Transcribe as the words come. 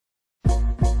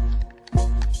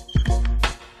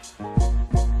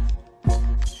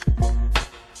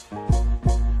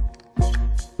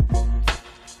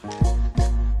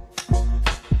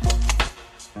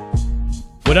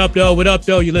up, though? What up,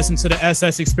 though? You listen to the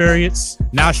SS Experience,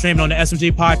 now streaming on the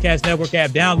SMG Podcast Network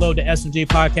app. Download the SMG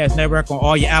Podcast Network on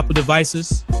all your Apple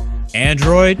devices.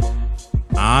 Android,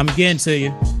 I'm getting to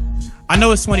you. I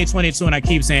know it's 2022 and I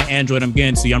keep saying Android, I'm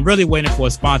getting to you. I'm really waiting for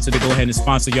a sponsor to go ahead and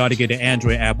sponsor y'all to get the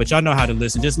Android app, but y'all know how to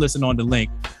listen. Just listen on the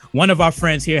link. One of our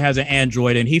friends here has an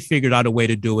Android and he figured out a way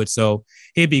to do it, so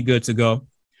he'd be good to go.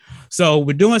 So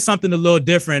we're doing something a little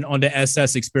different on the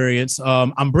SS Experience.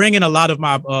 I'm bringing a lot of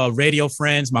my radio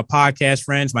friends, my podcast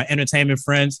friends, my entertainment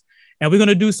friends, and we're going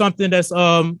to do something that's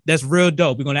real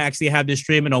dope. We're going to actually have this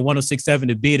streaming on 106.7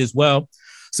 The Beat as well.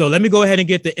 So let me go ahead and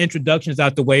get the introductions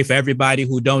out the way for everybody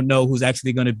who don't know who's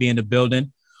actually going to be in the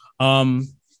building. I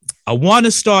want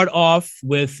to start off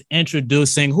with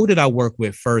introducing, who did I work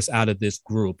with first out of this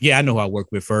group? Yeah, I know who I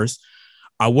worked with first.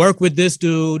 I worked with this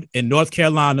dude in North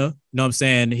Carolina. You know what I'm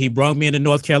saying? He brought me into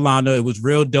North Carolina. It was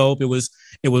real dope. It was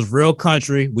real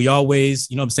country. We always,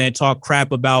 you know what I'm saying, talk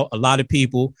crap about a lot of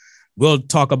people. We'll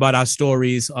talk about our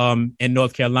stories in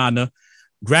North Carolina.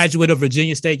 Graduate of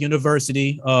Virginia State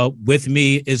University with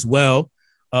me as well.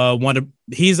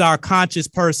 He's our conscious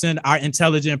person, our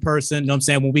intelligent person. You know what I'm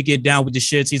saying? When we get down with the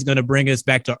shits, he's going to bring us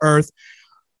back to earth.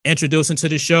 Introducing to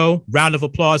the show. Round of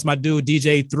applause, my dude,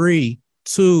 DJ 3,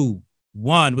 2,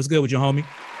 1. What's good with you, homie?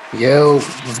 Yo,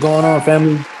 what's going on,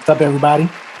 family? What's up, everybody?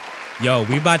 Yo,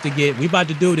 we about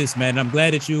to do this, man. I'm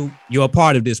glad that you're a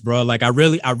part of this, bro. Like I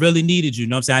really needed you. You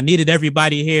know what I'm saying? I needed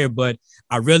everybody here, but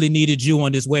I really needed you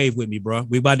on this wave with me, bro.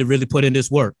 We about to really put in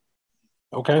this work.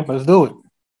 Okay, let's do it. All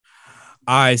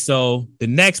right, so the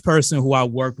next person who I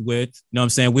worked with, you know what I'm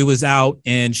saying? We was out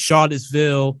in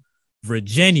Charlottesville,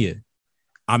 Virginia.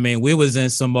 I mean, we was in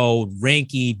some old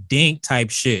rinky dink type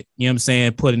shit, you know what I'm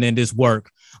saying? Putting in this work.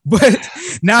 But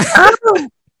now,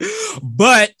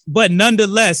 but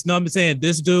nonetheless, you know what I'm saying?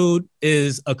 This dude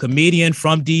is a comedian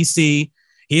from DC.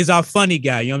 He's our funny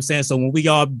guy, you know what I'm saying? So when we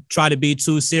all try to be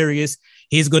too serious,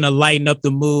 he's going to lighten up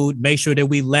the mood, make sure that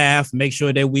we laugh, make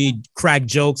sure that we crack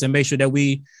jokes, and make sure that we,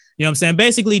 you know what I'm saying?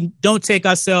 Basically, don't take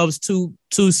ourselves too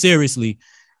seriously.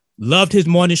 Loved his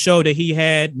morning show that he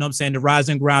had, you know what I'm saying? The Rise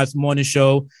and Grind morning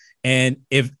show. And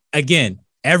if, again,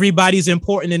 everybody's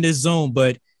important in this Zoom,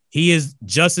 but he is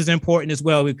just as important as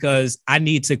well because I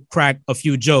need to crack a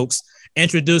few jokes.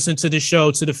 Introducing to the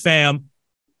show, to the fam,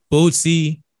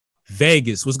 Bootsy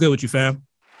Vegas. What's good with you, fam?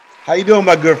 How you doing,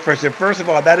 my good friend? First of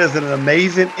all, that is an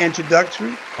amazing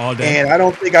introductory. All day. And I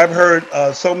don't think I've heard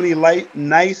so many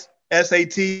nice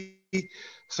SAT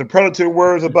superlative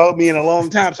words about me in a long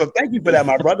time. So thank you for that,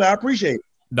 my brother. I appreciate it.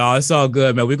 No, it's all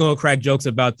good, man. We're going to crack jokes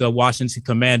about the Washington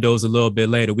Commandos a little bit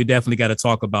later. We definitely got to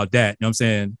talk about that. You know what I'm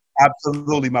saying?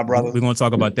 Absolutely, my brother. We're going to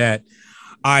talk about that.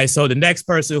 All right, so the next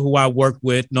person who I work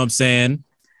with, you know what I'm saying?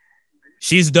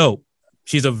 She's dope.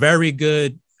 She's a very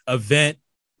good event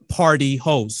party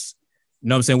host. You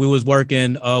know what I'm saying? We was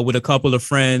working with a couple of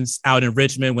friends out in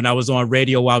Richmond when I was on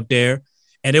radio out there.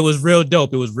 And it was real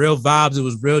dope. It was real vibes. It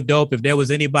was real dope. If there was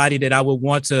anybody that I would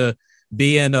want to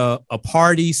be in a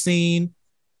party scene,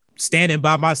 standing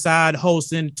by my side,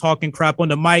 hosting, talking crap on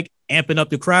the mic, amping up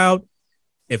the crowd,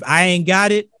 if I ain't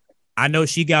got it, I know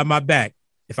she got my back.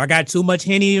 If I got too much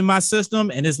Henny in my system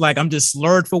and it's like I'm just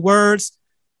slurred for words,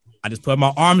 I just put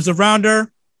my arms around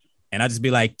her and I just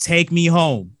be like, take me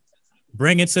home.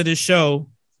 Bring it to the show,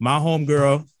 my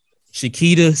homegirl,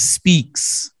 Shaketa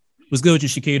Speaks. What's good with you,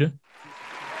 Shaketa?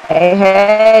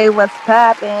 Hey, what's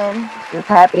poppin'? Just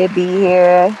happy to be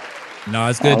here. No,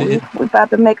 it's good. We about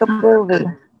to make a movie.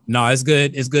 No, it's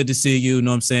good. It's good to see you. You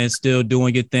know what I'm saying? Still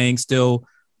doing your thing, still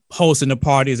hosting the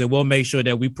parties, and we'll make sure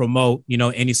that we promote, you know,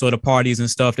 any sort of parties and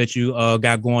stuff that you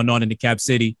got going on in the Cap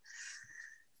City.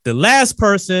 The last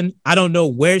person, I don't know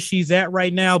where she's at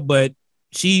right now, but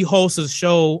she hosts a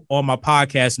show on my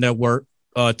podcast network,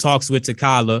 Talks with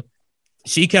Takyla.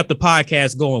 She kept the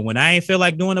podcast going. When I ain't feel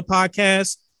like doing a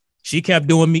podcast, she kept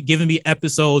giving me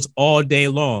episodes all day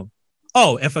long.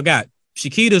 Oh, and forgot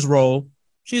Shaketa's role.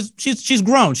 She's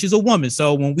grown. She's a woman.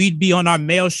 So when we'd be on our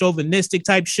male chauvinistic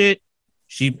type shit,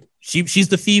 she's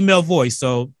the female voice.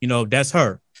 So, you know, that's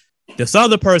her. This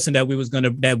other person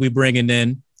that we bringing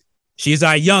in, she's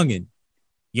our youngin'.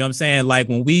 You know what I'm saying? Like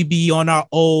when we be on our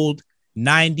old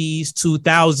 90s,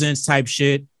 2000s type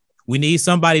shit, we need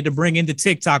somebody to bring in the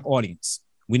TikTok audience.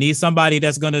 We need somebody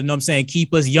that's going to, you know what I'm saying,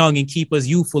 keep us young and keep us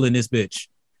youthful in this bitch.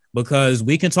 Because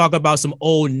we can talk about some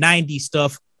old 90s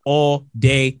stuff all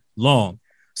day long.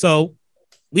 So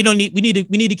we need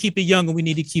to keep it young and we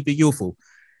need to keep it youthful.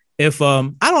 If I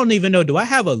don't even know, do I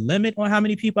have a limit on how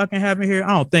many people I can have in here? I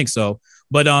don't think so.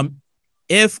 But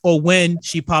if or when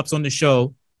she pops on the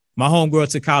show, my homegirl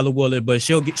Takyla Woolard, but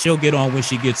she'll get on when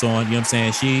she gets on. You know what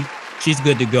I'm saying? She's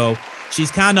good to go.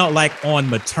 she's kind of like on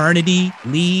maternity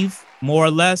leave, more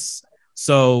or less.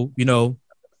 So,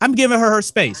 I'm giving her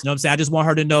space. You know what I'm saying? I just want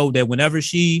her to know that whenever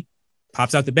she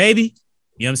pops out the baby,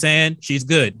 you know what I'm saying? She's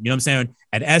good. You know what I'm saying?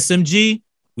 At SMG,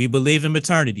 we believe in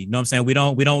maternity. You know what I'm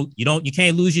saying? You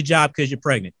can't lose your job because you're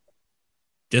pregnant.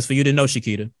 Just for you to know,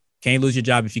 Shaketa, can't lose your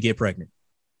job if you get pregnant.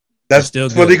 That's still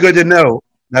really good to know.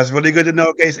 That's really good to know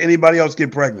in case anybody else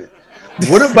get pregnant.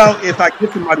 What about if I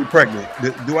get somebody pregnant?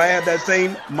 Do I have that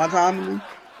same autonomy?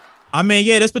 I mean,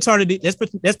 yeah, that's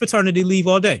paternity leave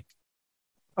all day.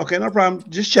 Okay, no problem.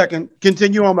 Just checking.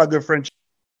 Continue on, my good friend.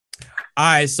 All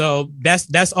right, so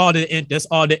that's all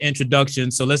the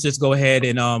introduction. So let's just go ahead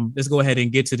and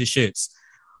get to the shits.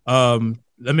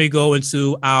 Let me go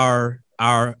into our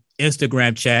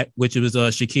Instagram chat, which was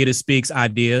Shaketa Speaks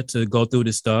idea to go through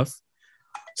this stuff.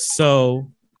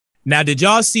 So now, did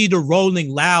y'all see the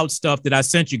Rolling Loud stuff that I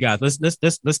sent you guys?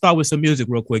 Let's start with some music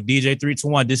real quick. DJ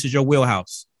 321, this is your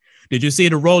wheelhouse. Did you see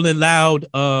the Rolling Loud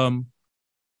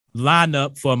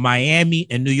lineup for Miami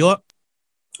and New York?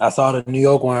 I saw the New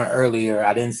York one earlier.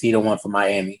 I didn't see the one for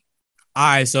Miami. All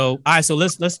right, so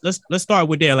let's start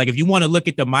with there. Like, if you want to look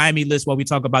at the Miami list while we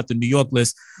talk about the New York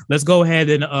list, let's go ahead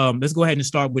and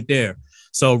start with there.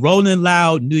 So Rolling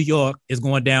Loud New York is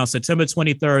going down September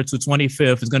 23rd to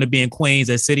 25th. It's going to be in Queens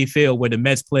at Citi Field where the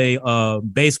Mets play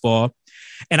baseball.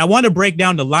 And I want to break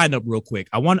down the lineup real quick.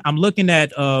 I'm looking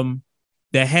at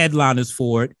the headliners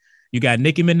for it. You got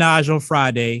Nicki Minaj on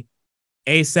Friday,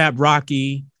 A$AP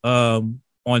Rocky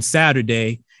on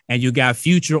Saturday, and you got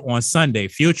Future on Sunday.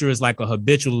 Future is like a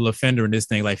habitual offender in this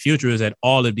thing. Like, Future is at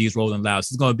all of these Rolling Louds.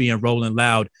 He's going to be in Rolling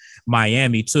Loud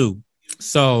Miami too.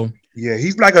 So yeah,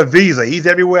 he's like a visa. He's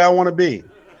everywhere I want to be.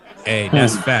 Hey,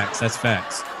 that's facts. That's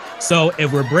facts. So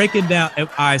if we're breaking down,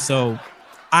 so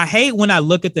I hate when I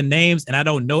look at the names and I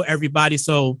don't know everybody.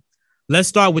 So let's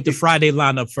start with the Friday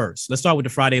lineup first.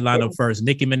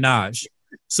 Nicki Minaj.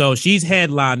 So she's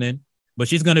headlining, but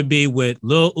she's going to be with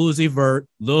Lil Uzi Vert,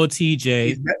 Lil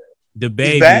TJ, the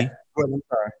baby.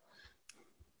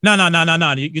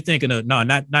 No. You're thinking of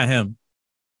not him.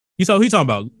 Who you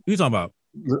talking about?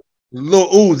 Lil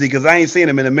Uzi, because I ain't seen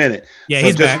him in a minute. Yeah, so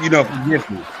he's back. Forgive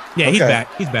me. Yeah, okay.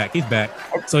 He's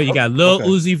back. So you got Lil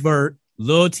Uzi Vert,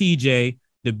 Lil TJ,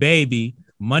 the baby,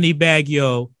 Moneybagg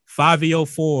Yo, Fivio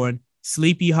Foreign,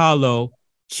 Sleepy Hollow,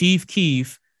 Chief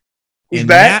Keef. He's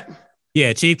back?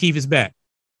 Chief Keef is back.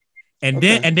 And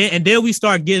then we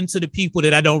start getting to the people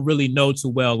that I don't really know too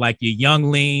well, like your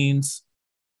Young Leans,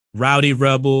 Rowdy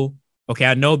Rebel. Okay,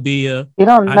 I know Bia. You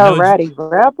don't know Rowdy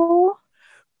Rebel?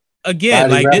 Again,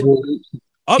 Rowdy like Rebel,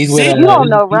 you don't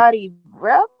know Rowdy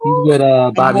Rebel? He's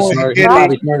with Bobby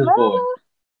Shmurda's boy.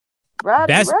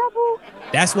 Rowdy Rebel?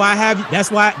 That's why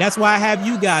I have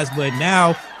you guys. But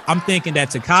now I'm thinking that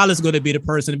Takyla's going to be the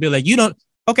person to be like,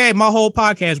 okay, my whole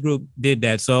podcast group did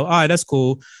that. So, all right, that's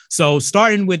cool. So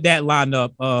starting with that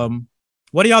lineup,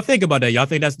 what do y'all think about that? Y'all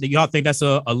think that's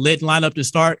a lit lineup to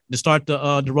start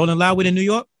the Rolling Loud with in New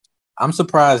York? I'm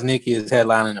surprised Nicki is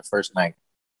headlining the first night.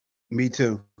 Me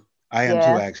too. I am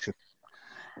too, actually.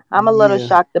 I'm a little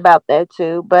shocked about that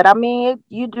too. But I mean,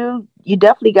 you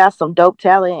definitely got some dope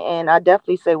talent. And I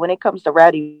definitely say when it comes to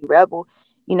Rowdy Rebel,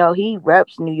 he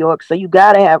reps New York. So you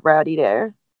got to have Rowdy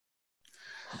there.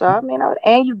 So, I mean,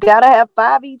 and you got to have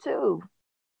 5E too.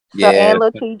 So, and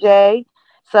Lil TJ.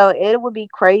 So it would be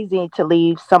crazy to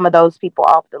leave some of those people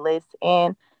off the list.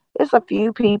 And it's a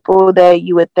few people that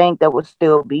you would think that would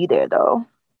still be there though,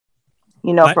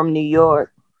 from New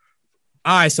York.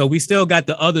 All right, so we still got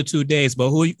the other 2 days, but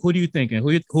who do you thinking?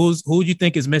 Who do you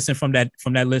think is missing from that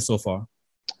list so far?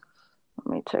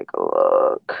 Let me take a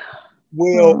look.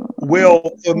 Well,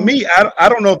 for me, I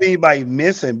don't know if anybody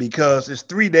missing because it's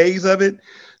 3 days of it,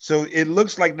 so it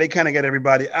looks like they kind of got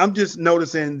everybody. I'm just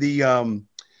noticing the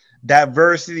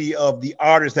diversity of the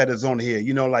artists that is on here.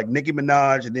 Like Nicki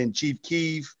Minaj and then Chief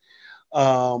Keef.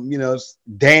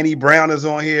 Danny Brown is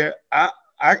on here.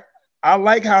 I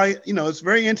like how it's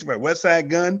very interesting. West Side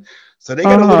Gun, so they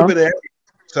got a little bit of everything.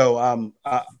 So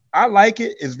I like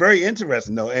it. It's very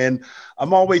interesting though, and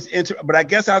I'm always interested. But I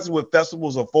guess that's what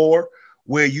festivals are for,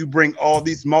 where you bring all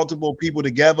these multiple people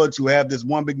together to have this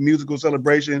one big musical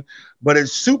celebration. But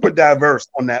it's super diverse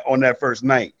on that first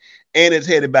night, and it's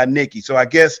headed by Nicki. So I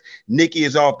guess Nicki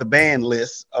is off the band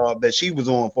list that she was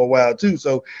on for a while too.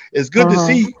 So it's good to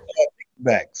see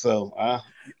back. So I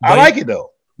like it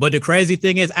though. But the crazy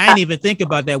thing is, I didn't even think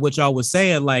about that, what y'all was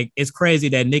saying. Like, it's crazy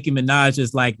that Nicki Minaj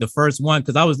is like the first one.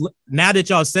 Because now that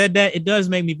y'all said that, it does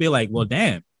make me be like, well,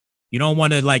 damn, you don't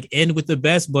want to like end with the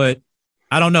best, but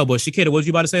I don't know. But Shaketa, what was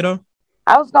you about to say though?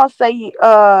 I was going to say,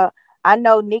 I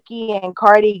know Nicki and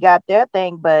Cardi got their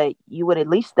thing, but you would at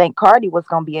least think Cardi was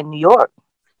gonna be in New York.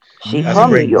 She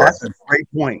from New York. That's a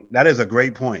great point. That is a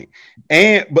great point.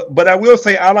 And but I will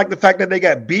say I like the fact that they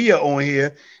got Bia on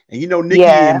here, and Nicki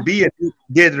and Bia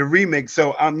did the remix,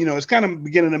 so it's kind of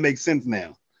beginning to make sense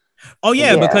now. Oh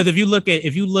yeah, because if you look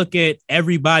at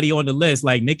everybody on the list,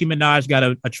 like Nicki Minaj got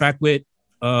a track with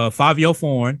Fabio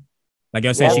Foreign, like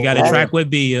I said, she got a track with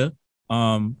Bia.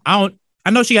 I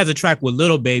know she has a track with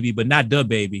Little Baby, but not Da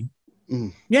Baby.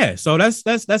 Yeah, so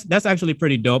that's actually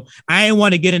pretty dope. I ain't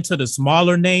want to get into the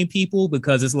smaller name people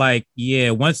because it's like,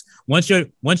 once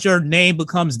your name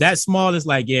becomes that small, it's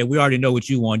like, we already know what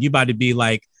you want. You about to be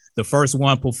like the first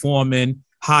one performing,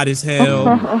 hot as hell,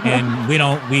 and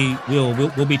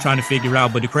we'll be trying to figure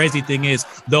out. But the crazy thing is,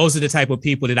 those are the type of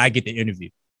people that I get to interview.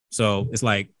 So it's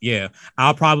like,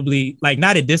 I'll probably, like,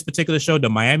 not at this particular show, the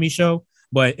Miami show,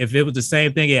 but if it was the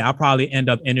same thing, I'll probably end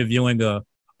up interviewing a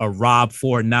Rob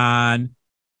 49,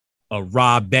 a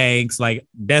Rob Banks. Like,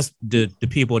 that's the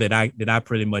people that I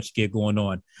pretty much get going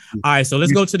on. All right, so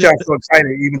let's go to the. So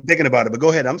excited even thinking about it, but go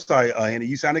ahead. I'm sorry, Andy.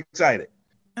 You sound excited.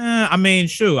 I mean,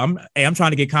 shoot, I'm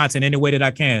trying to get content any way that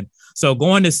I can. So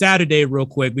going to Saturday real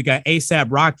quick, we got A$AP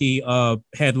Rocky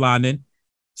headlining.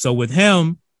 So with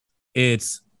him,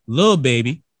 it's Lil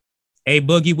Baby, A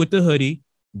Boogie with the Hoodie,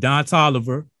 Don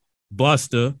Toliver,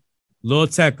 Busta, Lil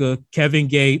Tecca, Kevin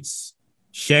Gates,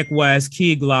 Sheck West,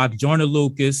 Key Glock, Jordan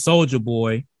Lucas, Soulja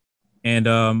Boy, and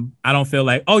I don't feel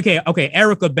like okay,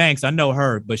 Erica Banks, I know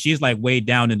her, but she's like way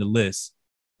down in the list.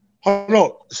 Hold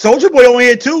on, Soulja Boy on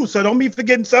here too, so don't be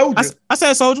forgetting Soulja. I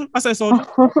said Soulja. I said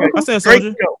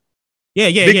Soulja. Yeah.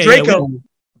 Big Draco.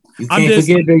 You can't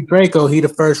forget Big Draco. He the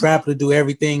first rapper to do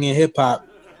everything in hip hop.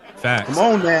 Facts. Come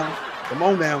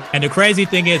on now. And the crazy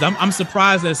thing is, I'm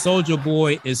surprised that Soulja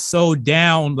Boy is so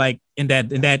down, like in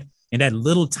that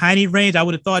little tiny range. I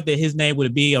would have thought that his name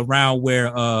would be around where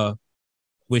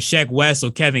with Sheck West or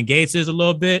Kevin Gates is a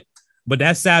little bit. But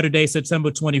that's Saturday, September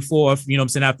 24th. You know what I'm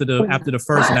saying, after the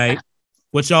first night.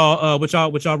 What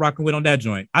y'all rocking with on that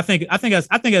joint? I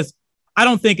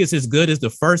don't think it's as good as the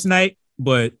first night,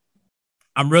 but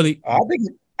I think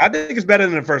it's better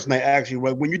than the first night, actually.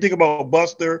 When you think about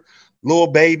Buster, Lil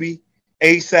Baby,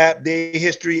 A$AP, their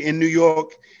history in New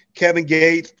York, Kevin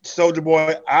Gates, Soulja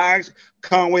Boy,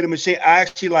 Conway the Machine, I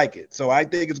actually like it. So I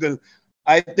think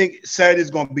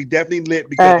Saturday's gonna be definitely lit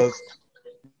because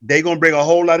they're gonna bring a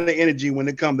whole lot of energy when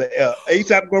it comes to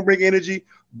A$AP gonna bring energy,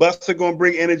 Buster gonna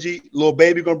bring energy, Lil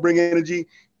Baby gonna bring energy.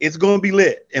 It's gonna be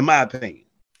lit, in my opinion.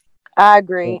 I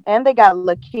agree. And they got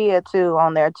Lakia too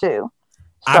on there too.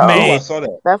 So I saw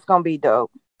that. That's gonna be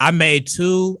dope. I made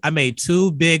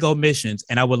two big omissions,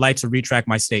 and I would like to retract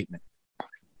my statement.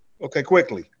 Okay,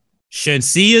 quickly.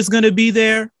 Shensia is gonna be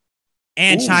there,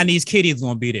 and Chinese Kitty is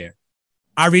gonna be there.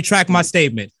 I retract my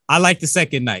statement. I like the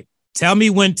second night. Tell me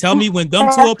when them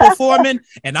two are performing,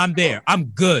 and I'm there. I'm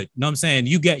good. You know what I'm saying?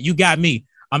 You got me.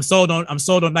 I'm sold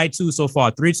on night 2 so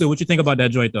far. 3-2. What you think about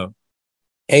that joint though?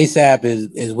 A$AP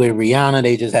is with Rihanna.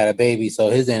 They just had a baby, so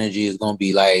his energy is gonna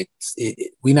be like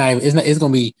it's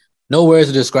gonna be no words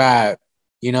to describe.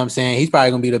 You know what I'm saying? He's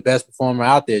probably gonna be the best performer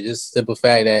out there. Just simple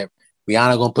fact that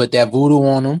Rihanna gonna put that voodoo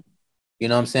on him. You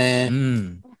know what I'm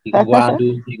saying? He gonna go out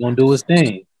and he gonna do his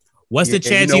thing. What's the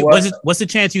chance? What's the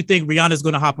chance you think Rihanna's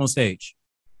gonna hop on stage?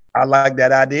 I like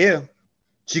that idea.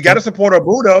 She got to support her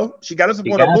boo, though. She got to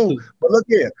support her boo. But look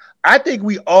here, I think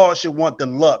we all should want the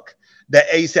luck that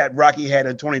A$AP Rocky had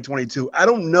in 2022. I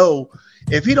don't know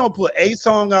if he don't put a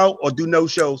song out or do no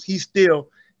shows, he still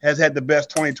has had the best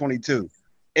 2022.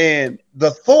 And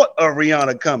the thought of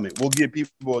Rihanna coming will get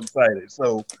people excited.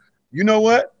 So, you know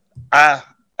what? I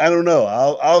don't know.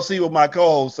 I'll see what my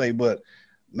co-hosts say, but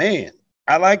man,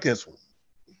 I like this one.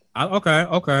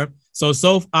 Okay. So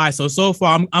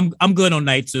far I'm good on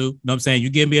night 2. You know what I'm saying? You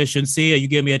give me a Shensia, you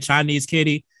give me a Chinese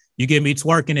Kitty, you give me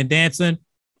twerking and dancing.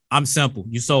 I'm simple.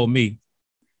 You sold me.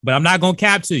 But I'm not gonna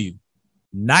cap to you.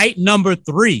 Night number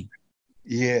 3.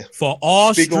 Yeah. For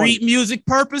all street music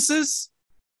purposes,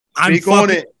 I'm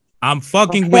fucking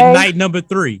Okay. with night number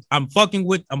 3. I'm fucking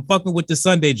with the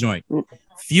Sunday joint.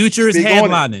 Future is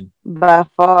headlining. By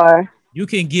far. You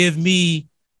can give me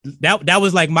that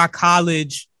was like my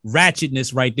college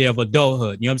ratchetness right there of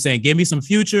adulthood. You know what I'm saying? Give me some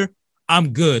Future. I'm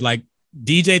good. Like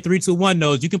DJ 321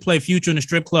 knows you can play Future in the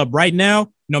strip club right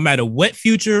now, no matter what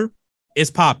Future is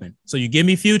popping. So you give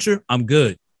me Future, I'm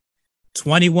good.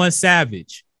 21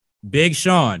 Savage, Big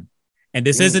Sean, and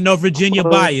this isn't no Virginia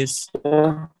bias.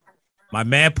 My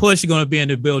man Push is going to be in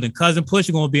the building. Cousin Push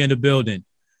is going to be in the building.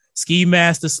 Ski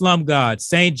Master, Slum God,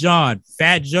 St. John,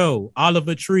 Fat Joe,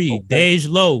 Oliver Tree, Dej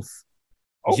Loaf,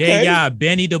 J.I.,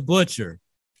 Benny the Butcher.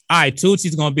 All right,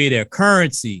 Tootsie's gonna be there.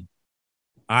 Currency.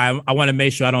 I want to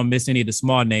make sure I don't miss any of the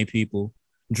small name people.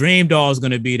 Dream Doll's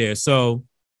gonna be there. So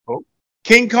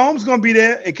King Combs gonna be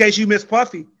there in case you miss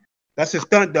Puffy. That's his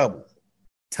stunt double.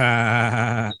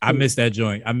 I missed that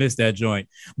joint.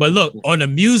 But look, on a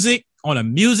music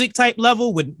type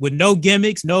level with no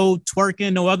gimmicks, no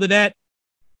twerking, no other that.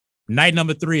 Night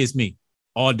number 3 is me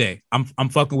all day. I'm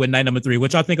fucking with night number 3.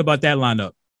 What y'all think about that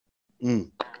lineup?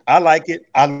 I like it.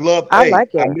 I like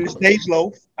it. I miss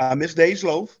Dej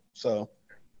Loaf. So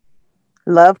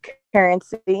love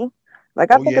Currency.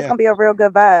 Like I think it's gonna be a real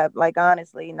good vibe. Like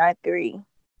honestly, night 3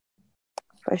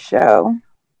 for sure.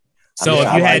 So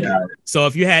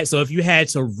if you had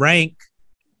to rank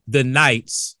the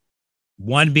nights,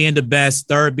 1 being the best,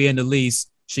 3rd being the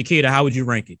least, Shaketa, how would you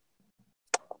rank it?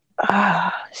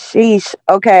 Sheesh.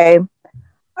 Okay.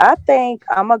 I think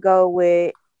I'm gonna go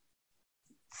with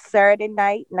Saturday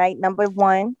night number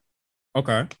 1.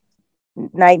 Okay.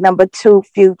 Night number 2,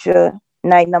 Future.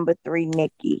 Night number 3,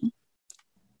 Nicki.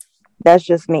 That's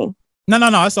just me.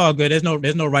 No, it's all good. There's no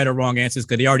right or wrong answers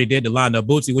because they already did the lineup.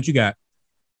 Bootsy, what you got?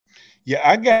 Yeah,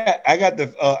 I got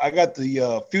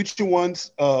the Future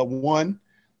ones 1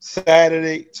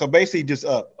 Saturday. So basically just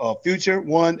Future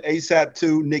 1, ASAP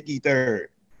 2, Nicki 3rd.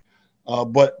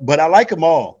 But I like them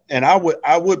all, and I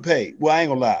would pay. Well, I ain't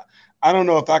gonna lie. I don't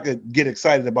know if I could get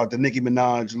excited about the Nicki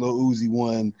Minaj, Lil Uzi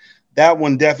one. That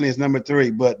one definitely is number 3.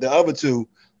 But the other 2,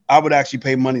 I would actually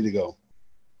pay money to go.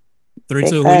 3,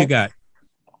 2. Who you got?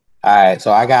 All right,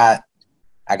 so I'm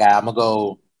gonna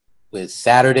go with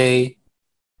Saturday.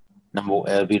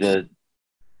 It'll be the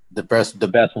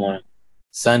best one.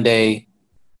 Sunday,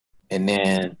 and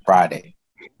then Friday.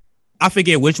 I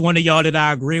forget which one of y'all did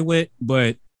I agree with,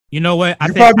 but you know what?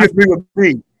 You probably agree with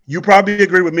me. You probably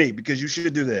agree with me because you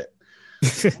should do that. I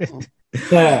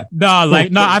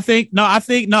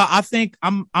think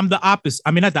I'm the opposite.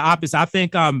 I mean, not the opposite. I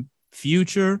think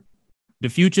Future, the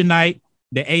Future night,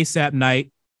 the ASAP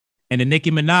night, and the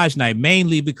Nicki Minaj night,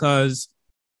 mainly because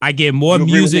I get more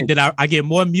music that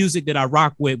I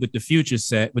rock with the Future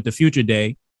set, with the Future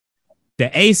day. The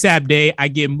ASAP day, I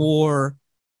get more,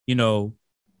 look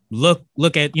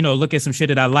at some shit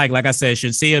that I like. Like I said,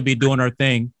 Shansia be doing her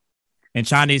thing, and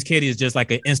Chinese Kitty is just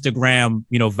like an Instagram,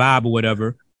 vibe or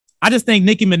whatever. I just think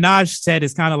Nicki Minaj set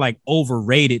is kind of like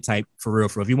overrated type for real.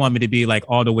 If you want me to be like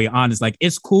all the way honest, like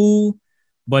it's cool,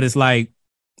 but it's like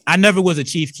I never was a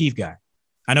Chief Keef guy.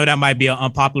 I know that might be an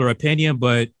unpopular opinion,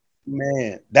 but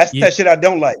man, that shit I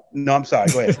don't like. No, I'm sorry.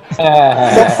 Go ahead.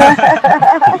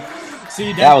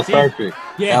 See, that was perfect.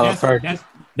 Yeah, that was perfect.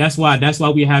 That's why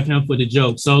we have him for the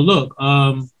joke. So look,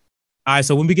 all right.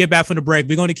 So when we get back from the break,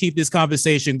 we're going to keep this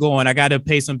conversation going. I got to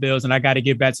pay some bills and I got to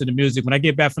get back to the music. When I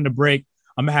get back from the break,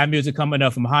 I'm gonna have music coming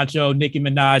up from Honcho, Nicki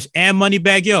Minaj, and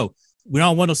Moneybagg Yo. We're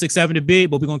on 106.7 The Beat,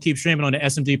 but we're gonna keep streaming on the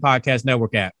SMG Podcast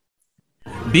Network app.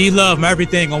 Be Love, my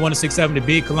everything on 106.7 The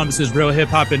Beat, Columbus's real hip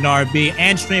hop and R&B,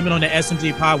 and streaming on the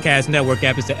SMG Podcast Network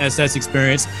app. It's the SS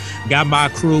Experience. Got my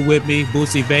crew with me: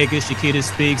 Bootsy Vegas, Shaketa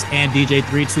Speaks, and DJ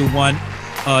 321.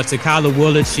 Takyla,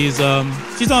 Woolard, she's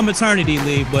on maternity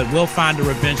leave, but we'll find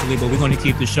her eventually. But we're going to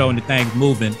keep the show and the things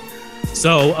moving.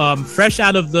 So, fresh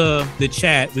out of the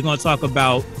chat, we're going to talk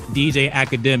about DJ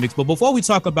Academics. But before we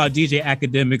talk about DJ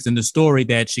Academics and the story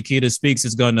that Shaketa Speaks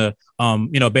is going to,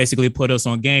 basically put us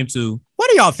on game to, what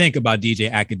do y'all think about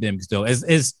DJ Academics, though?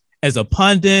 As a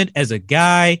pundit, as a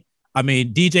guy, I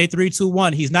mean, DJ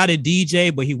 321, he's not a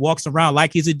DJ, but he walks around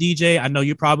like he's a DJ. I know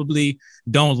you probably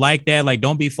don't like that. Like,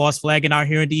 don't be false flagging out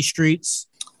here in these streets.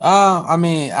 I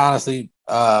mean, honestly,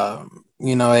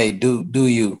 hey, do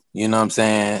you, you know what I'm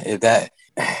saying? If that,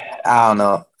 I don't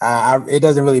know. It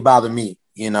doesn't really bother me,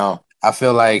 I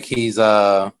feel like he's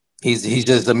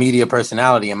just a media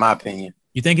personality in my opinion.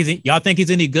 Y'all think he's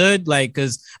any good? Like,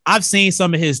 cause I've seen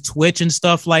some of his Twitch and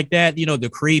stuff like that, the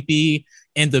creepy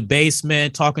in the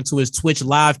basement, talking to his Twitch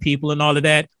live people and all of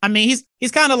that. I mean,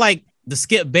 he's kind of like the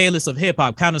Skip Bayless of hip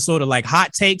hop, kind of sort of like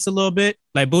hot takes a little bit.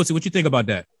 Like, Bootsy, what you think about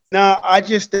that? No, I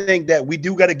just think that we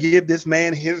do got to give this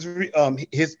man his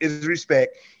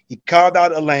respect. He carved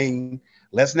out a lane.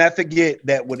 Let's not forget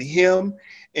that what him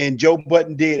and Joe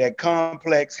Budden did at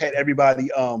Complex had everybody,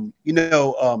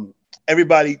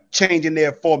 everybody changing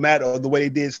their format or the way they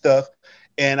did stuff.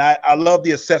 And I love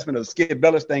the assessment of Skip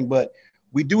Bayless thing, but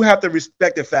we do have to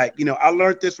respect the fact, I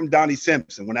learned this from Donnie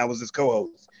Simpson when I was his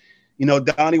co-host.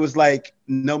 Donnie was like,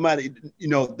 no matter,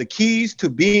 the keys to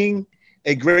being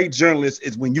a great journalist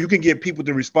is when you can get people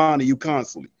to respond to you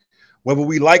constantly. Whether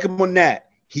we like him or not,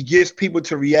 he gets people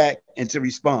to react and to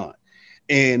respond.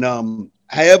 And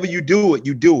however you do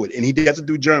it, and he doesn't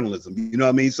do journalism. You know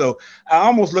what I mean? So I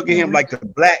almost look at him like the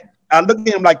black I look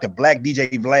at him like the black DJ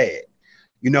Vlad.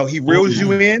 You know, he reels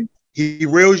you in. He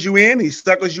reels you in. He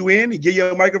suckers you in. He give you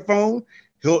a microphone.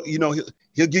 He'll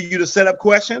give you the setup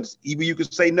questions. Either you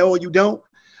can say no or you don't.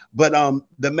 But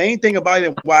the main thing about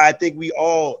him, why I think we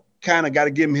all kind of got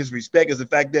to give him his respect, is the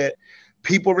fact that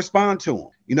people respond to him.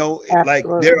 You know, like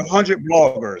there are 100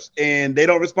 bloggers and they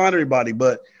don't respond to everybody,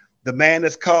 but the man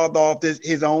that's carved off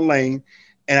his own lane.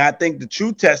 And I think the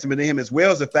true testament to him as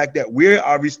well is the fact that we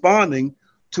are responding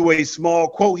to a small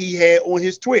quote he had on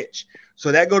his Twitch.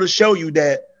 So that go to show you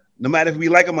that no matter if we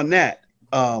like him or not,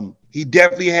 he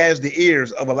definitely has the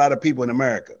ears of a lot of people in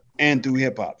America and through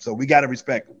hip hop. So we got to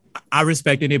respect him. I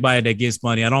respect anybody that gets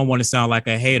money. I don't want to sound like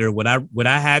a hater. Would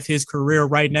I have his career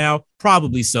right now?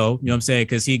 Probably so. You know what I'm saying?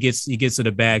 Because he gets to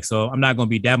the bag. So I'm not going to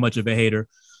be that much of a hater.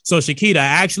 So Shaketa,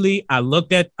 actually, I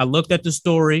looked at the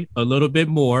story a little bit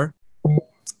more.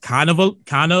 Kind of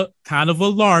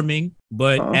alarming,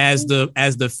 but as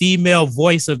the female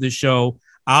voice of the show,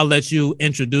 I'll let you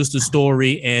introduce the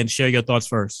story and share your thoughts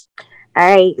first.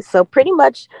 All right. So pretty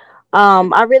much,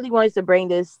 I really wanted to bring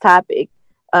this topic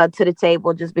to the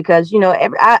table just because, you know,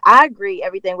 I agree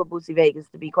everything with Bootsy Vegas,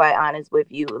 to be quite honest with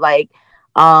you. Like,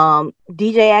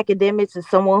 DJ Academics is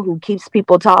someone who keeps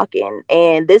people talking,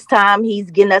 and this time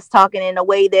he's getting us talking in a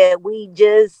way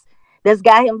that's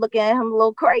got him looking at him a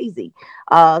little crazy.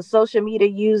 Social media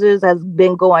users has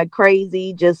been going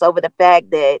crazy just over the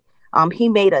fact that he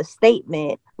made a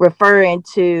statement referring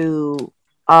to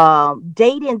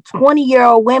dating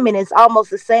 20-year-old women is almost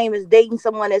the same as dating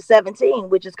someone at 17,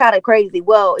 which is kind of crazy.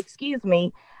 Well, excuse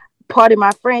me, pardon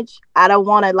my French. I don't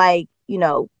want to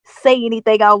say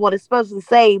anything I was supposed to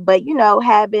say, but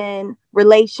having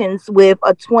relations with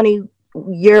a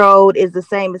 20-year-old is the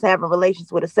same as having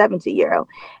relations with a 17-year-old.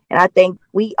 And I think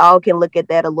we all can look at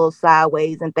that a little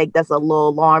sideways and think that's a little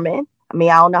alarming. I mean,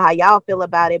 I don't know how y'all feel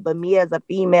about it, but me as a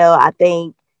female, I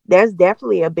think there's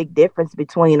definitely a big difference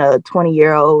between a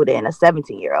 20-year-old and a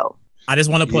 17-year-old. I just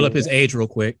want to pull up his age real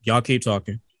quick. Y'all keep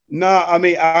talking. No, I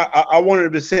mean, I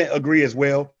 100% agree as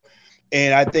well.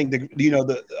 And I think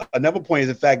another point is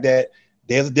the fact that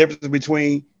there's a difference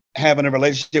between having a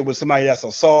relationship with somebody that's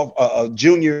a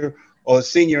junior or a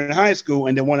senior in high school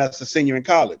and then one that's a senior in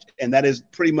college. And that is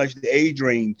pretty much the age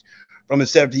range from a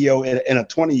 70-year-old and a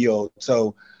 20-year-old.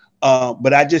 So,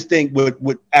 but I just think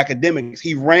with academics,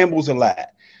 he rambles a lot.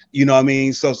 You know what I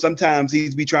mean? So sometimes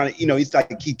he's be trying to, he's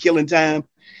like keep killing time.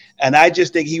 And I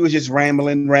just think he was just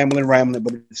rambling.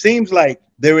 But it seems like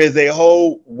there is a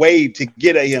whole wave to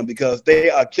get at him because they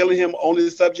are killing him on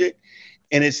this subject.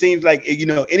 And it seems like,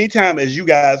 anytime as you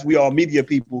guys, we all media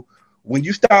people, when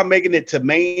you start making it to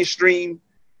mainstream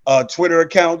Twitter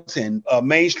accounts and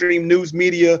mainstream news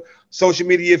media, social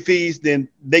media feeds, then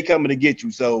they coming to get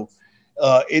you. So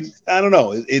I don't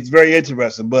know. It's very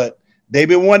interesting, but they've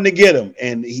been wanting to get him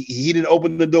and he didn't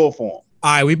open the door for him.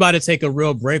 All right, we about to take a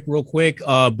real break real quick.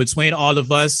 Between all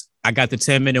of us, I got the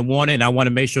 10-minute warning. And I want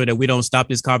to make sure that we don't stop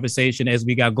this conversation as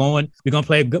we got going. We're going to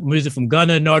play good music from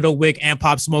Gunna, Nardo Wick, and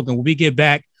Pop Smoke. And when we get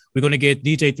back, we're going to get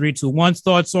DJ 321's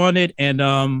thoughts on it. And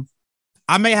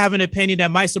I may have an opinion that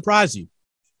might surprise you.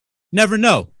 Never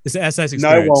know. It's an SS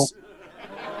experience.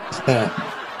 No, it won't.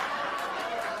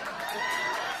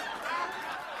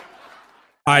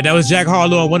 All right, that was Jack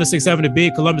Harlow on 106.7 The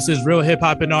Beat, Columbus's real hip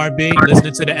hop and R&B.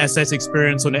 Listening to the SS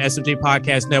Experience on the SMG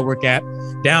Podcast Network app.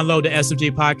 Download the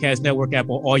SMG Podcast Network app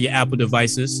on all your Apple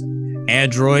devices.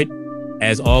 Android,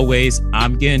 as always,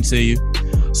 I'm getting to you.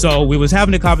 So we was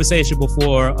having a conversation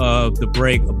before the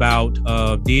break about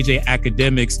DJ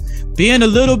Academics being a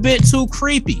little bit too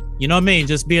creepy. You know what I mean?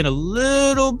 Just being a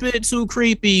little bit too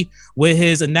creepy with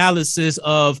his analysis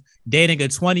of dating a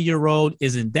 20-year-old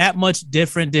isn't that much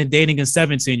different than dating a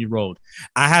 17-year-old.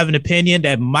 I have an opinion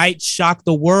that might shock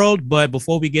the world, but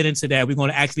before we get into that, we're going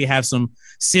to actually have some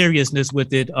seriousness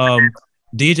with it.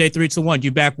 DJ 321,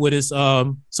 you back with us?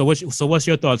 So what's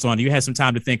your thoughts on it? You had some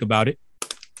time to think about it.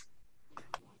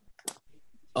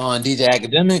 On DJ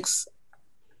Academics?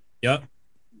 Yep.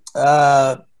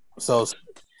 So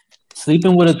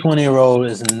sleeping with a 20-year-old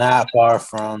is not far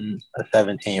from a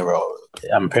 17-year-old.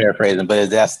 I'm paraphrasing, but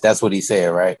that's what he said,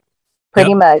 right?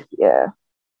 Pretty much, yeah.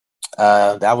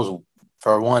 That was,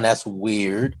 for one, that's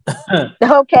weird.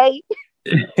 Okay.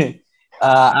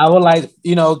 I would like,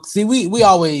 see, we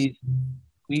always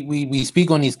we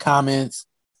speak on these comments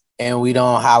and we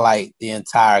don't highlight the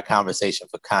entire conversation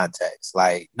for context.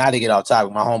 Like, not to get off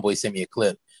topic, my homeboy sent me a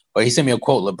clip, or he sent me a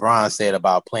quote LeBron said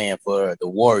about playing for the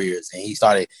Warriors, and he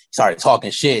started talking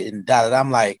shit and da.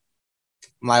 I'm like,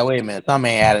 wait a minute,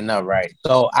 something ain't adding up, right?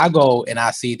 So I go and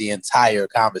I see the entire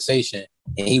conversation,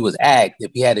 and he was asked if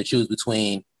he had to choose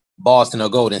between Boston or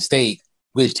Golden State,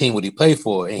 which team would he play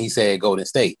for? And he said Golden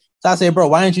State. So I said, bro,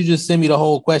 why didn't you just send me the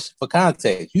whole question for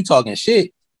context? You talking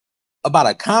shit about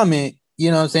a comment,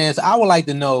 you know what I'm saying? So I would like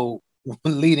to know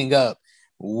leading up,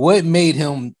 what made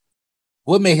him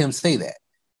say that?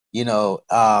 You know,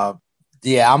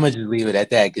 yeah, I'm gonna just leave it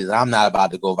at that because I'm not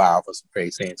about to go viral for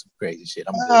saying some crazy shit.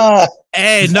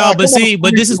 Hey, no, but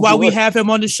this is why we have him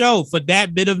on the show, for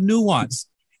that bit of nuance.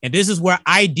 And this is where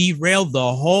I derailed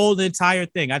the whole entire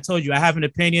thing. I told you I have an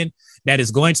opinion that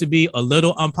is going to be a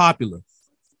little unpopular.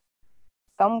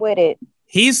 Come with it.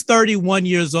 He's 31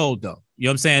 years old, though. You know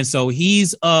what I'm saying? So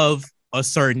he's of a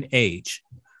certain age.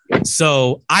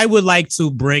 So I would like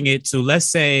to bring it to, let's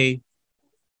say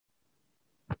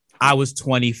I was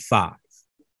 25,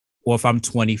 or if I'm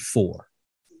 24.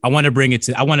 I want to bring it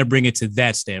to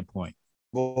that standpoint.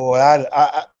 Boy,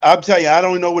 I'm telling you, I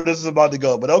don't know where this is about to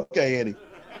go, but okay, Eddie.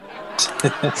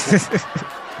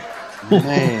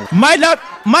 Man. Might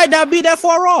not be that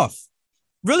far off.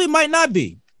 Really might not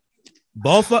be.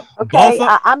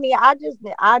 I mean, I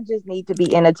just need to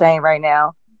be entertained right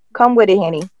now. Come with it,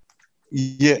 Henny.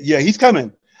 Yeah, he's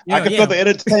coming. I can feel the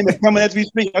entertainment coming as we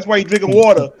speak. That's why he's drinking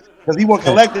water, because he won't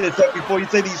collect it before you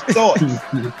say these thoughts.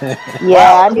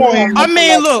 Yeah, we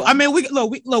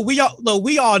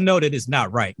all know that it's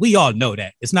not right. We all know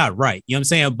that it's not right. You know what I'm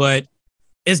saying? But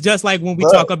it's just like when we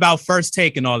talk about First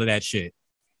Take and all of that shit.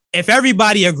 If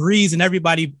everybody agrees and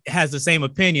everybody has the same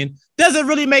opinion, doesn't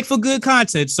really make for good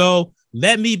content. So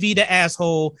let me be the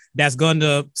asshole that's going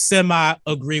to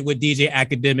semi-agree with DJ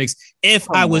Academics if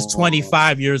I was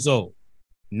 25 years old.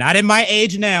 Not in my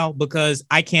age now, because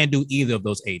I can't do either of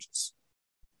those ages,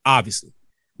 obviously.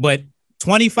 But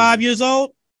 25 years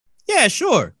old, yeah,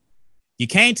 sure. You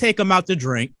can't take them out to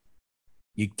drink.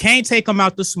 You can't take them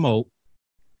out to smoke.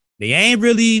 They ain't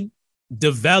really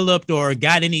developed or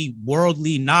got any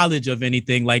worldly knowledge of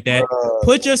anything like that.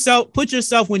 Put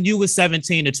yourself when you were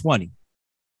 17 to 20.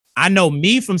 I know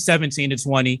me from 17 to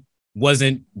 20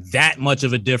 wasn't that much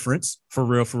of a difference, for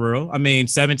real. I mean,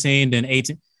 17 then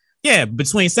 18. Yeah,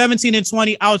 between 17 and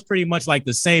 20, I was pretty much like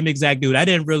the same exact dude. I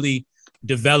didn't really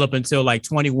develop until like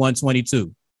 21,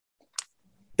 22.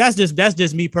 That's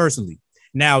just me personally.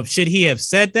 Now, should he have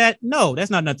said that? No,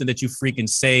 that's not nothing that you freaking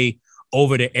say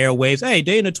over the airwaves. Hey,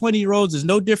 dating a 20-year-old is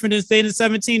no different than dating a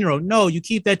 17-year-old. No, you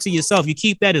keep that to yourself. You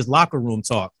keep that as locker room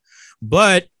talk.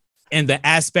 But in the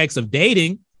aspects of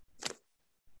dating,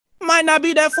 might not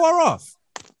be that far off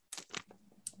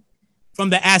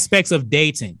from the aspects of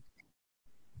dating.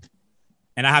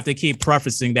 And I have to keep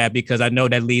prefacing that because I know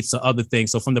that leads to other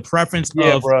things. So from the preference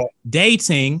of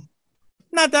dating,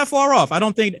 not that far off. I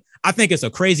think it's a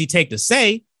crazy take to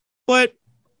say, but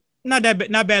not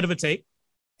bad of a take.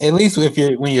 At least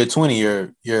when you're 20,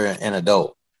 you're an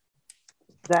adult.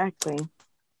 Exactly.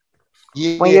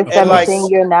 Yeah, when you're 17,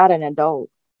 you're not an adult.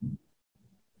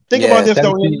 Think about this,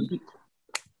 17. though.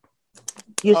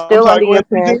 You're still under your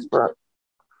parents' roof.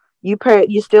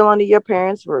 You're still under your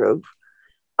parents' roof.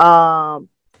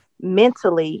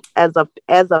 Mentally, as a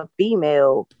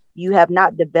female, you have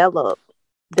not developed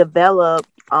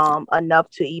enough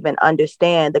to even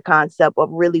understand the concept of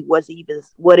really what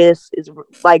is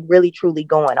like really truly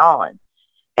going on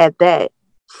at that.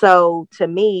 So to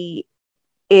me,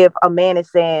 if a man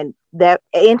is saying that,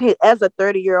 as a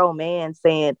 30-year-old man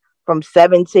saying from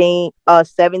 17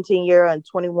 year and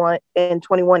 21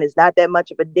 is not that much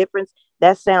of a difference,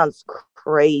 that sounds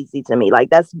crazy to me.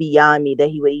 Like, that's beyond me that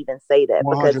he would even say that,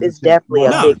 because it's definitely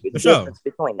a big difference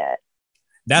between that.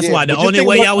 That's why the only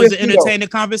way I was to entertain the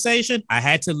conversation, I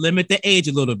had to limit the age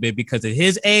a little bit, because at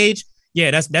his age, yeah,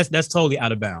 that's totally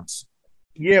out of bounds.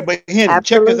 Yeah, but Henny,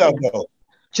 check this out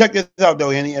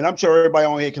though, Henny, and I'm sure everybody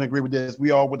on here can agree with this.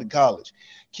 We all went to college.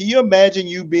 Can you imagine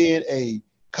you being a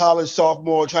college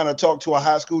sophomore trying to talk to a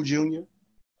high school junior?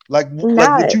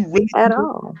 Would you really at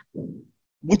all?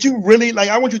 Would you really, like,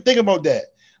 I want you to think about that.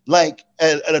 Like,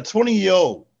 at a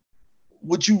 20-year-old,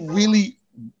 would you really,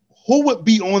 who would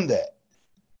be on that?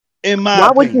 Why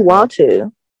would you want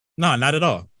to? No, not at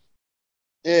all.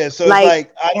 Yeah, so it's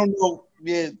like, I don't know.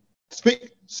 Yeah,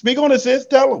 speak on it, sis.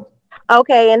 Tell them.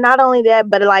 Okay, and not only that,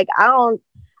 but like, I'm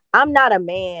not a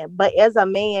man, but as a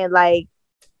man, like,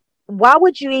 why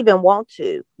would you even want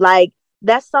to? Like,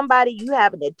 that's somebody you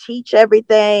having to teach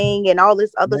everything and all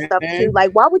this other stuff too.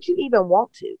 Like, why would you even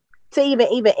want to even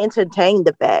entertain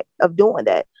the fact of doing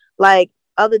that? Like,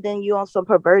 other than you on some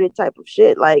perverted type of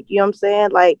shit, like, you know what I'm saying?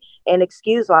 Like, and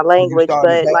excuse my language,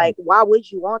 but like, why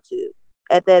would you want to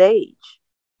at that age?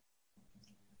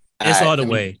 It's all the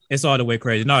way. It's all the way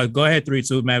crazy. No, go ahead,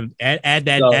 3-2, man. Add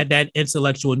that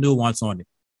intellectual nuance on it.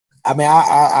 I mean,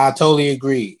 I totally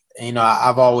agree.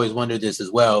 I've always wondered this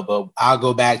as well, but I'll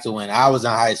go back to when I was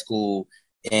in high school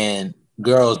and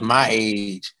girls my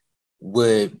age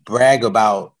would brag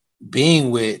about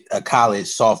being with a college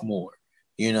sophomore.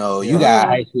 You got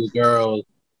high school girls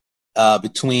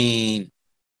between,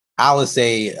 I would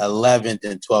say 11th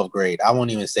and 12th grade. I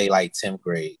won't even say like 10th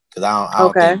grade because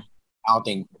I don't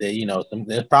think that,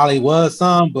 there probably was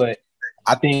some, but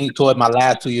I think toward my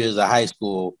last 2 years of high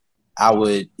school, I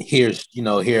would hear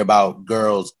about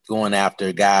girls going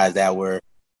after guys that were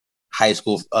college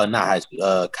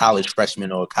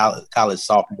freshmen or college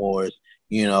sophomores,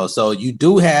 so you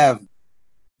do have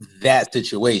that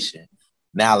situation.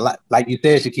 Now, like you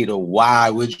said, Shaketa, why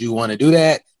would you want to do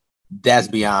that? That's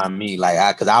beyond me.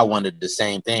 Because I wondered the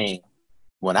same thing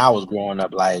when I was growing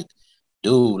up. Like,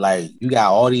 dude, like you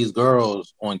got all these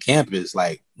girls on campus.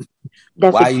 Like,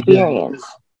 that's why experience.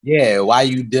 why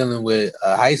you dealing with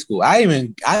high school? I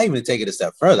even take it a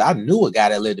step further. I knew a guy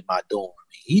that lived in my dorm.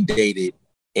 He dated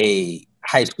a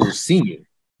high school senior,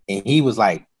 and he was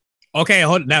like, okay,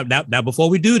 hold now. Before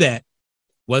we do that,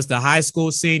 was the high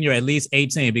school senior at least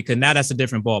 18? Because now that's a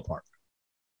different ballpark.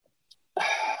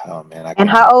 Oh man! And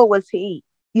how old was he?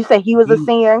 You say he was a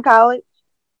senior in college?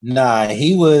 Nah,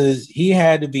 he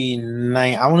had to be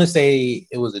 9. I want to say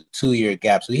it was a 2-year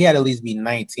gap, so he had to at least be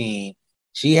 19.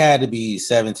 She had to be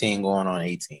 17, going on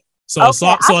 18. So a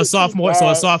sophomore. So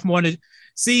a sophomore.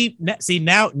 See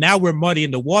now we're muddying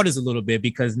the waters a little bit,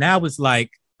 because now it's like,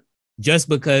 just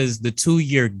because the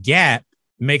 2-year gap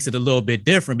makes it a little bit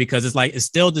different, because it's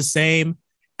still the same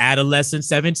adolescent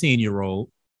 17-year-old,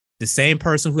 the same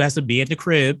person who has to be at the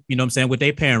crib, you know what I'm saying, with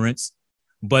their parents.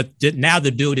 But now the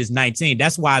dude is 19.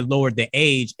 That's why I lowered the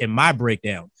age in my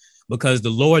breakdown, because the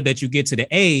lower that you get to the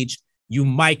age, you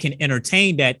might can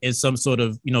entertain that in some sort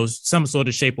of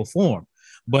shape or form.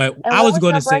 But I was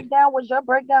going to say, was your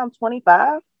breakdown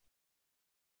 25?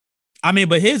 I mean,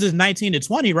 but his is 19 to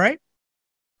 20, right?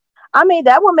 I mean,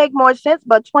 that would make more sense,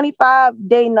 but 25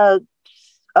 dating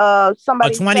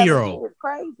somebody a 20-year-old is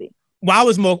crazy. Well, I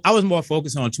was more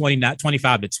focused on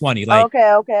 25 to 20. Like,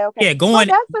 okay. Yeah, going.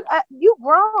 Well, you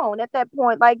grown at that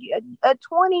point. Like at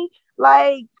 20,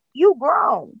 like you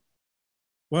grown.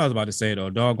 What I was about to say though,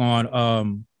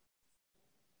 doggone.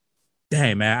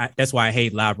 Dang man, that's why I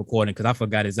hate live recording, because I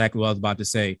forgot exactly what I was about to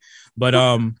say. But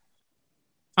I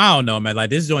don't know, man.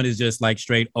 Like this joint is just like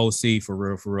straight OC for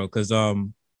real. Because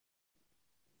dang,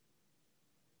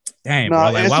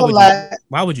 bro. Like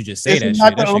why would you just say that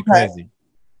shit? That shit crazy.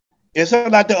 It's a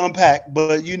lot to unpack,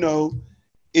 but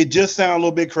it just sounds a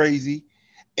little bit crazy,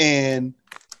 and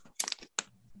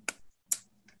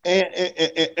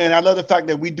I love the fact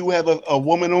that we do have a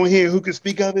woman on here who can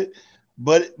speak of it,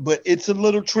 but it's a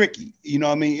little tricky. You know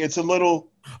what I mean? It's a little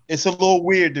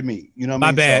weird to me. You know what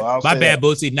I mean? My bad,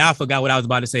 Bootsy. Now I forgot what I was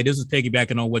about to say. This was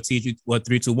piggybacking on what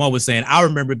 321 was saying. I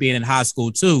remember being in high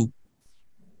school too.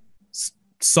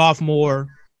 Sophomore,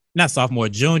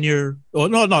 junior or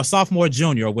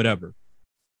whatever.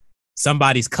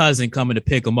 Somebody's cousin coming to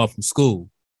pick them up from school.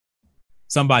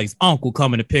 Somebody's uncle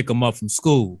coming to pick them up from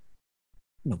school.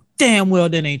 Damn well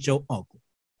that ain't your uncle.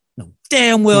 No,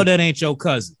 damn well that ain't your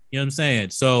cousin. You know what I'm saying?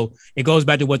 So it goes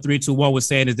back to what 321 was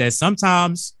saying, is that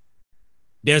sometimes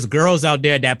there's girls out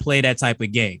there that play that type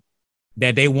of game,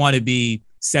 that they want to be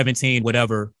 17,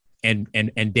 whatever, and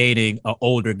dating an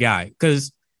older guy.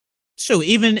 Because shoot,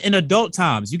 even in adult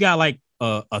times, you got like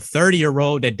a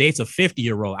 30-year-old that dates a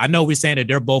 50-year-old. I know we're saying that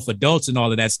they're both adults and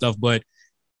all of that stuff, but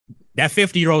that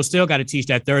 50-year-old still got to teach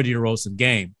that 30-year-old some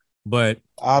game. But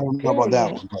I don't know about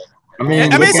that one. I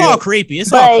mean it's all creepy.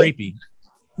 All creepy.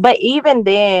 But even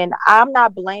then, I'm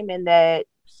not blaming that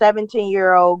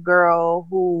 17-year-old girl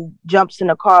who jumps in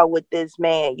a car with this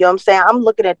man. You know what I'm saying? I'm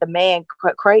looking at the man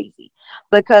crazy,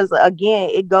 because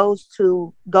again, it goes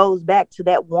back to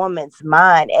that woman's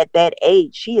mind at that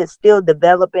age. She is still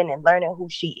developing and learning who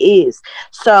she is.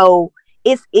 So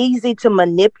it's easy to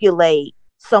manipulate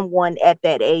someone at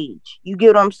that age. You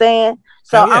get what I'm saying?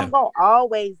 So I'm going to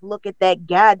always look at that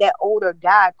guy, that older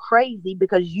guy, crazy,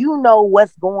 because you know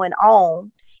what's going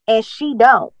on and she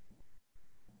don't.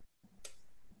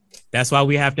 That's why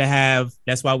we have to have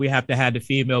the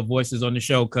female voices on the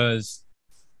show, because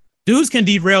dudes can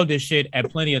derail this shit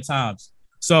at plenty of times.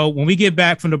 So when we get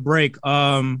back from the break,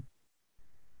 I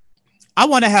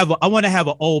want to have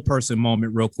an old person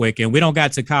moment real quick, and we don't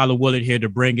got Takyla Woolard here to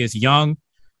bring us young,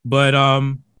 but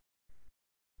a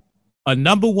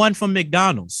number one from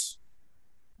McDonald's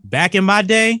back in my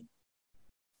day,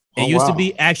 it used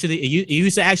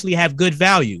to actually have good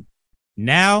value.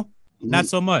 Now, not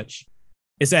so much.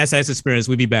 It's the SS Experience.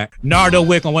 We'll be back. Nardo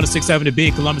Wick on 106.7 The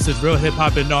Beat, Columbus's real hip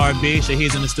hop and R&B.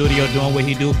 Shaheed's in the studio doing what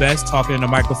he do best, talking in the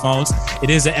microphones.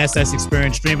 It is the SS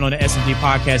Experience, streaming on the SMG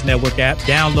Podcast Network app.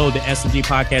 Download the SMG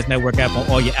Podcast Network app on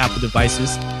all your Apple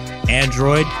devices.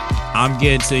 Android, I'm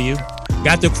getting to you.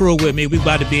 Got the crew with me. We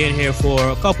about to be in here for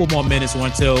a couple more minutes or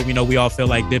until, we all feel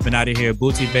like dipping out of here.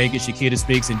 Bootsy Vegas, Shaketa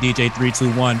Speaks, and DJ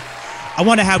 321. I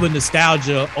want to have a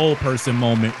nostalgia old person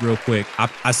moment real quick.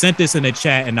 I sent this in the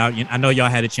chat, and I know y'all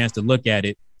had a chance to look at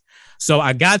it. So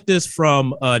I got this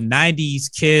from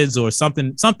 90s kids or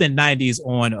something 90s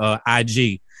on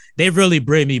IG. They really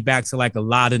bring me back to like a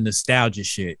lot of nostalgia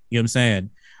shit. You know what I'm saying?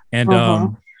 And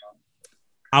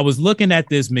I was looking at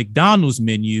this McDonald's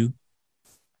menu,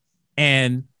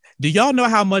 and do y'all know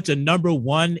how much a number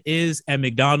one is at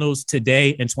McDonald's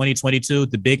today in 2022,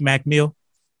 the Big Mac meal?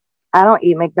 I don't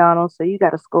eat McDonald's, so you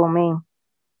got to school me.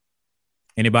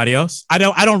 Anybody else? I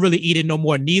don't really eat it no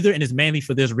more neither, and it's mainly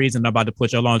for this reason I'm about to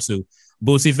put y'all on to.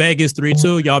 Bootsy Vegas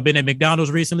 3-2. Y'all been at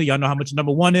McDonald's recently? Y'all know how much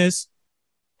number one is?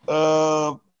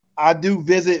 I do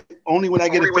visit only when I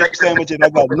get a fish sandwich and I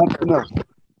got nothing else.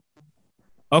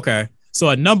 Okay, so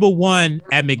a number one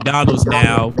at McDonald's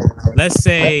now, let's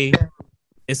say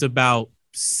it's about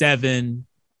like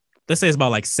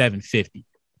 $7.50,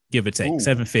 give or take. Ooh.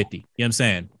 $7.50. You know what I'm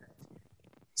saying?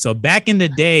 So back in the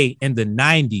day, in the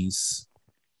 90s,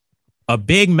 a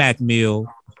Big Mac meal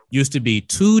used to be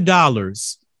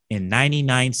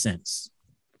 $2.99.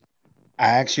 I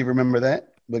actually remember that,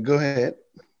 but go ahead.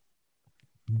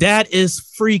 That is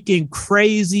freaking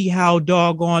crazy how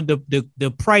doggone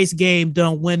the price game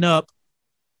done went up.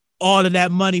 All of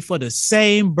that money for the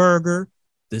same burger,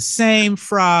 the same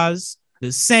fries,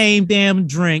 the same damn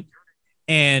drink.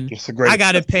 And I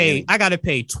gotta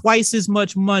pay twice as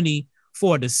much money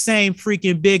for the same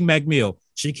freaking Big Mac meal.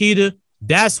 Shaketa,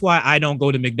 that's why I don't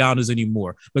go to McDonald's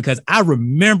anymore, because I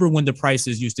remember when the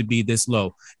prices used to be this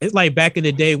low. It's like back in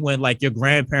the day when like your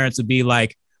grandparents would be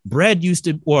like, bread used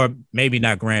to, or maybe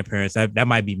not grandparents, that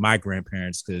might be my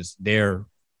grandparents because they're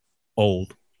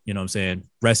old. You know what I'm saying?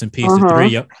 Rest in peace to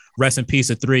three. Rest in peace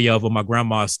to three of them. My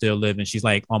grandma's still living. She's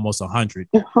like almost 100.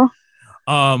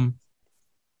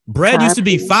 Bread used to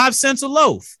be 5 cents a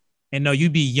loaf. And no,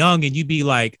 you'd be young and you'd be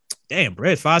like, damn,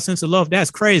 bread, 5 cents a loaf.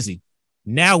 That's crazy.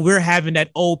 Now we're having that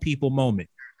old people moment.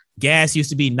 Gas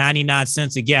used to be 99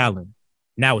 cents a gallon.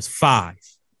 Now it's 5.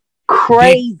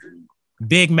 Crazy.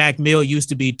 Big Mac meal used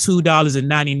to be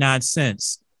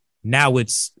 $2.99. Now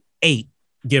it's 8,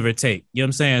 give or take. You know what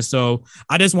I'm saying? So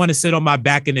I just want to sit on my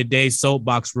back in the day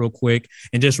soapbox real quick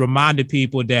and just remind the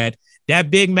people that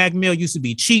Big Mac meal used to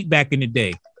be cheap back in the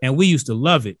day, and we used to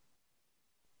love it.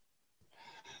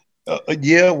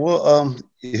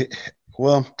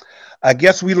 Well, I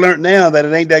guess we learned now that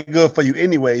it ain't that good for you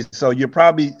anyway. So you're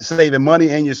probably saving money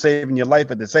and you're saving your life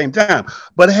at the same time.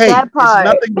 But hey, it's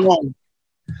nothing wrong.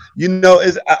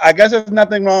 I guess there's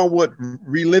nothing wrong with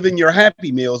reliving your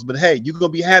happy meals. But hey, you're gonna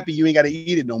be happy. You ain't got to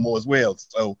eat it no more as well.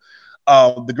 So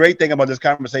the great thing about this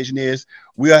conversation is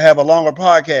we'll have a longer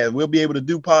podcast. We'll be able to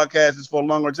do podcasts for a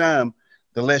longer time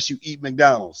the less you eat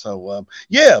McDonald's. So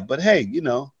but hey,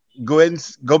 go ahead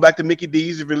and go back to Mickey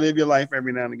D's and relive your life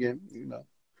every now and again.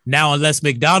 Now, unless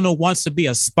McDonald's wants to be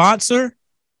a sponsor,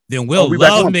 then we'll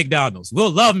love McDonald's.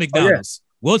 We'll love McDonald's. Oh,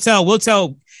 yeah. We'll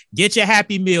tell, get your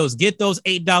Happy Meals, get those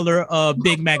 $8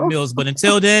 Big Mac meals. But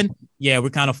until then, we're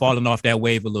kind of falling off that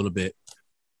wave a little bit.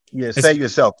 Yeah, say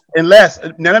yourself. Now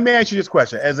let me ask you this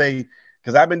question: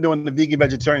 because I've been doing the vegan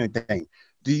vegetarian thing.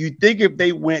 Do you think if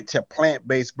they went to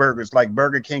plant-based burgers like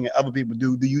Burger King and other people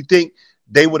do you think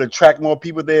they would attract more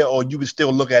people there, or you would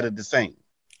still look at it the same?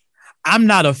 I'm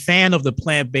not a fan of the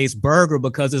plant-based burger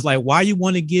because it's like, why you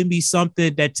want to give me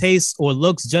something that tastes or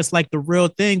looks just like the real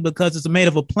thing because it's made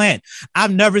of a plant?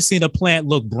 I've never seen a plant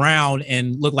look brown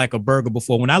and look like a burger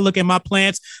before. When I look at my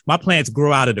plants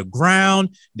grow out of the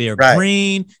ground. They're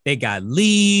green. They got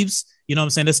leaves. You know what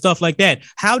I'm saying? There's stuff like that.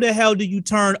 How the hell do you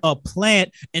turn a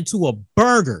plant into a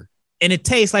burger and it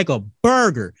tastes like a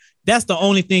burger? That's the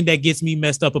only thing that gets me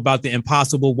messed up about the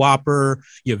Impossible Whopper,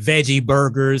 your veggie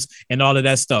burgers, and all of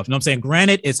that stuff. You know what I'm saying?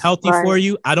 Granted, it's healthy for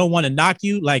you. I don't want to knock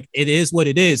you. Like, it is what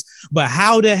it is. But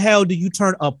how the hell do you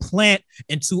turn a plant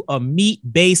into a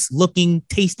meat-based looking,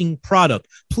 tasting product?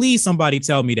 Please, somebody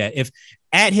tell me that. If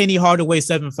at Henny Hardaway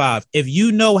 75, if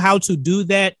you know how to do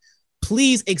that,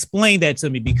 please explain that to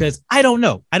me because I don't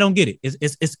know. I don't get it.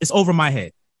 It's over my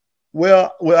head.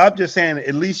 Well, I'm just saying,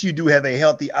 at least you do have a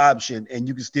healthy option and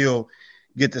you can still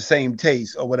get the same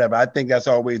taste or whatever. I think that's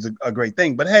always a great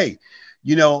thing. But hey,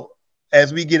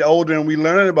 as we get older and we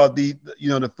learn about the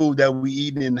food that we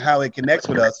eat and how it connects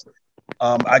with us,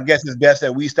 I guess it's best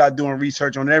that we start doing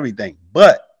research on everything.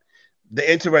 But the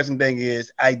interesting thing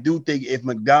is, I do think if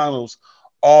McDonald's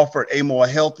offered a more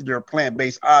healthier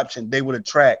plant-based option, they would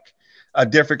attract a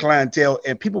different clientele,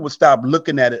 and people would stop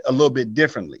looking at it a little bit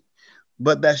differently.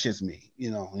 But that's just me,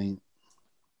 you know.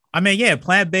 I mean, yeah,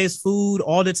 plant-based food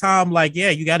all the time. Like, yeah,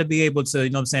 you got to be able to, you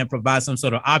know what I'm saying, provide some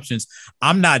sort of options.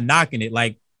 I'm not knocking it.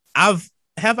 Like, have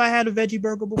I had a veggie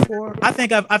burger before? I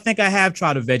think I have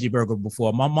tried a veggie burger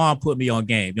before. My mom put me on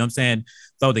game. You know what I'm saying?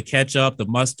 Throw the ketchup, the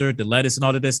mustard, the lettuce, and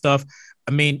all of this stuff.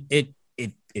 I mean, it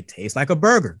tastes like a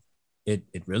burger. It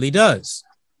really does.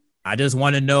 I just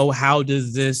want to know, how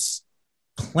does this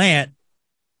plant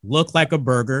look like a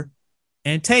burger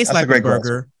and taste like a burger?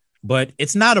 Question. But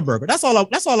it's not a burger. That's all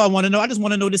I want to know. I just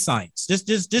want to know the science.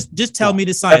 Just tell me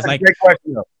the science. Like, great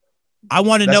question, though. I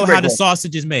want to know how the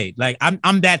sausage is made. Like,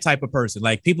 I'm that type of person.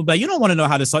 Like, people be like, you don't want to know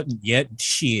how the sausage yet.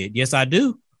 Shit. Yes, I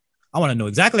do. I want to know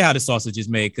exactly how the sausage is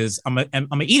made, because I'm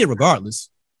gonna eat it regardless.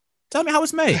 Tell me how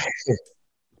it's made.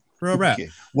 Real rap. Okay.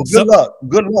 Well, good luck.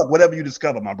 Good luck, whatever you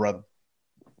discover, my brother.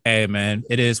 Hey man,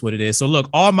 it is what it is. So look,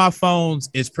 all my phones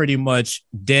is pretty much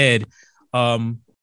dead.